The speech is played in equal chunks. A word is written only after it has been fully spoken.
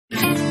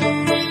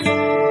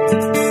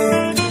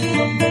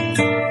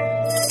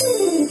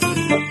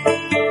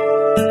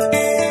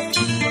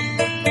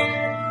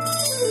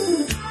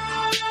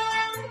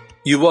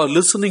You are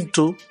listening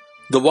to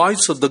The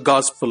Voice of the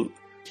Gospel,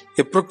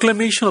 a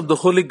proclamation of the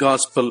Holy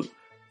Gospel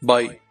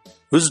by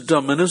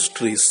Wisdom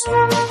Ministries.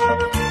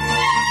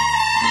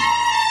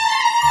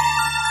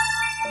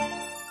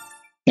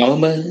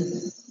 November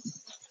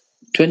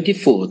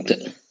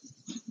 24th,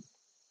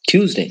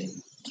 Tuesday.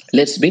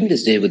 Let's begin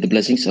this day with the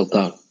blessings of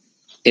God.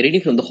 A reading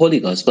from the Holy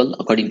Gospel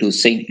according to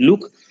St.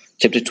 Luke,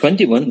 chapter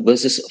 21,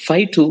 verses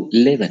 5 to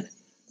 11.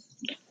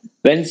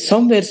 When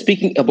some were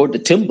speaking about the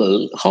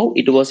temple, how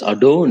it was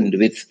adorned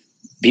with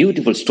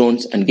beautiful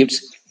stones and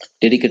gifts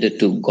dedicated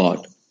to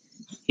God,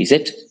 he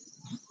said,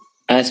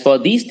 "As for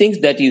these things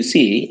that you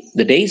see,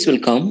 the days will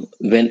come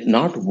when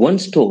not one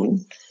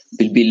stone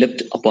will be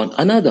left upon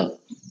another,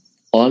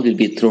 all will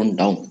be thrown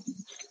down."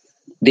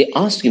 They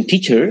asked him,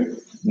 "Teacher,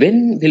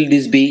 when will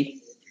this be,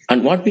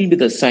 and what will be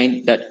the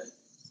sign that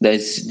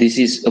this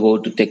is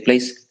about to take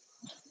place?"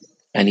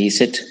 And he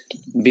said,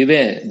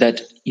 "Beware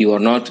that you are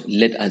not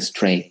led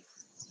astray.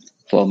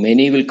 For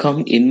many will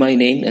come in my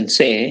name and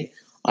say,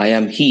 'I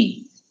am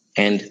he,'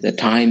 and the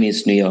time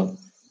is near.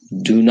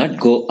 Do not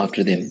go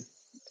after them.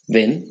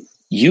 When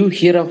you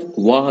hear of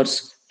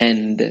wars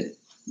and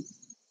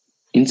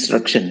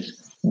instructions,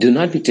 do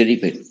not be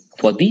terrified,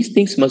 for these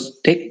things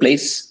must take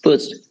place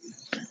first,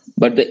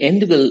 but the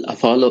end will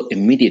follow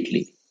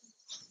immediately."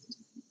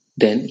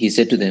 Then he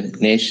said to them,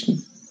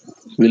 "Nation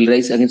will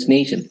rise against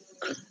nation,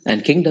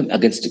 and kingdom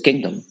against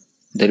kingdom.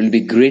 There will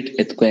be great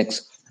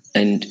earthquakes,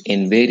 and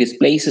in various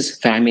places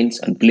famines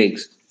and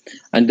plagues,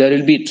 and there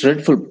will be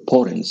dreadful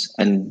pourings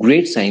and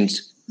great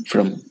signs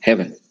from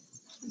heaven."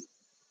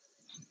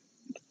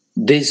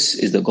 This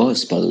is the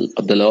gospel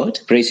of the Lord.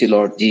 Praise you,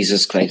 Lord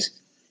Jesus Christ.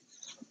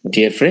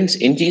 Dear friends,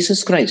 in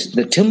Jesus Christ,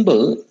 the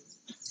temple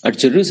at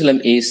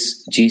Jerusalem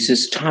is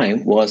Jesus'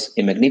 time was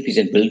a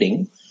magnificent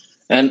building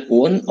and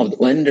one of the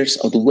wonders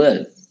of the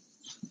world.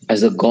 As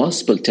the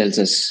gospel tells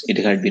us, it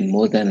had been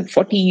more than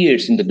 40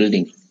 years in the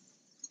building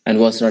and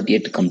was not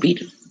yet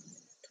completed.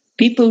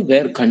 People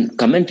were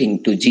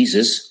commenting to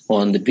Jesus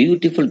on the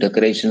beautiful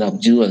decoration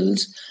of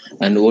jewels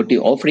and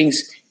votive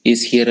offerings.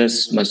 His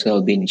hearers must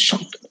have been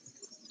shocked,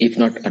 if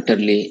not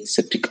utterly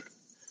skeptical,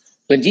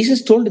 when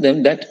Jesus told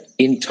them that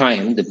in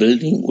time the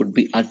building would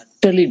be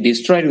utterly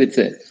destroyed with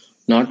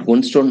not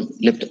one stone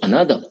left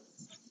another.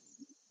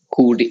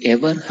 Who would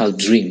ever have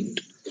dreamed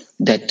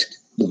that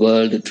the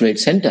World Trade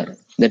Center,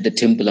 that the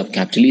temple of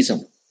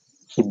capitalism,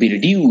 would be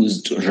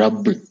reduced to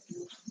rubble,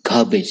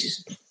 garbage,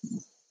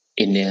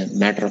 in a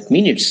matter of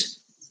minutes?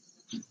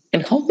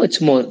 And how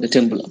much more the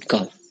temple of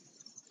God?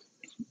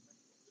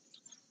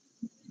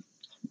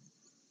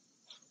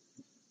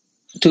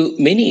 To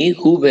many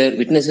who were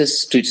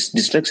witnesses to its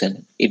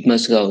destruction, it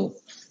must have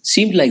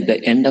seemed like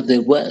the end of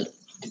their world.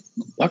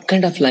 What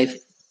kind of life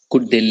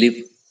could they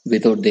live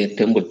without their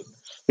temple,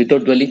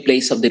 without dwelling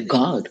place of their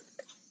God?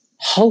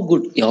 How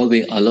could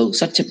Yahweh allow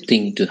such a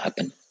thing to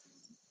happen?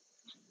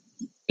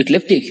 It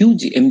left a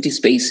huge empty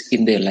space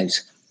in their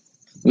lives,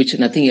 which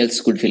nothing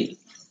else could fill.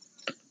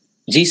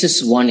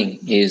 Jesus' warning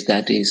is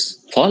that his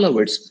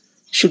followers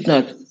should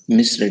not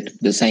misread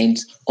the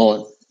signs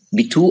or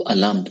be too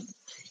alarmed.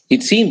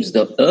 It seems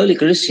the early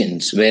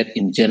Christians were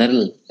in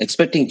general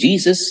expecting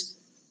Jesus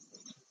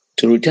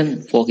to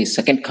return for his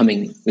second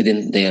coming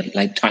within their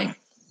lifetime.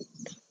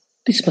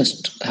 This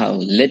must have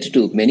led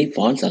to many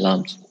false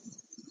alarms.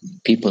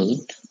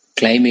 People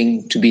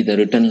claiming to be the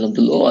return of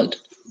the Lord,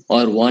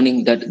 or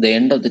warning that the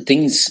end of the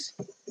things,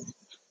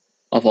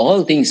 of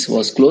all things,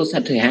 was close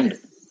at hand.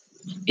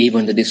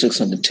 Even the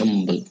destruction of the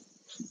temple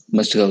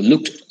must have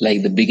looked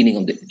like the beginning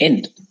of the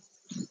end.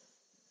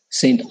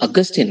 St.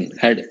 Augustine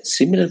had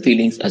similar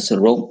feelings as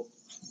Rome.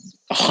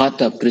 The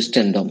heart of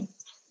Christendom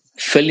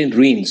fell in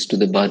ruins to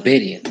the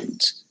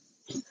barbarians.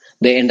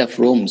 The end of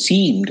Rome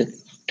seemed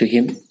to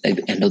him like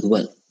the end of the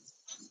world.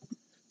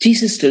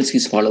 Jesus tells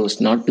his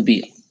followers not to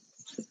be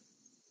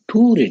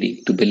too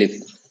ready to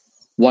believe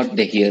what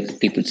they hear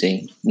people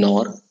saying,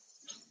 nor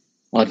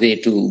are they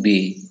to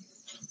be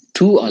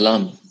too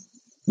alarmed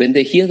when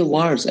they hear the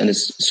wars and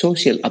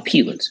social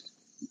upheavals.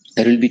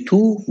 There will be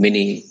too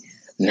many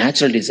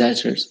natural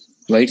disasters,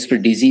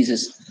 widespread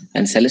diseases,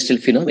 and celestial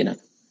phenomena.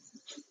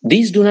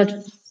 These do not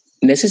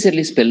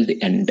necessarily spell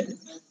the end.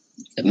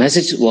 The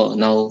message will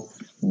now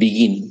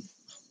being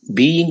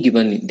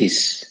given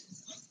this.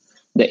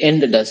 The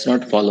end does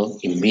not follow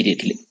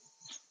immediately.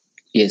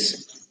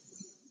 Yes,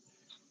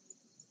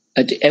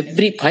 at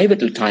every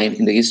pivotal time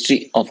in the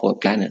history of our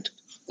planet,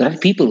 there are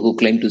people who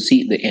claim to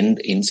see the end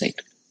in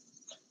sight.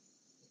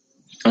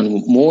 On a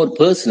more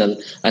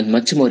personal and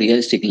much more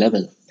realistic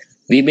level,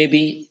 we may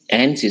be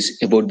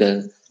anxious about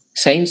the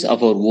signs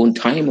of our own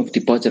time of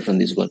departure from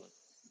this world.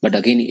 But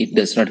again, it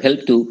does not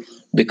help to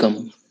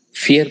become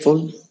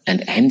fearful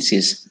and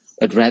anxious,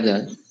 but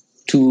rather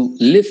to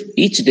live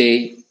each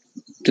day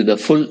to the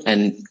full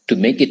and to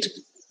make it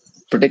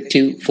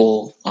productive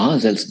for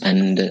ourselves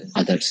and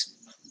others.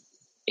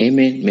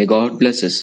 Amen. May God bless us.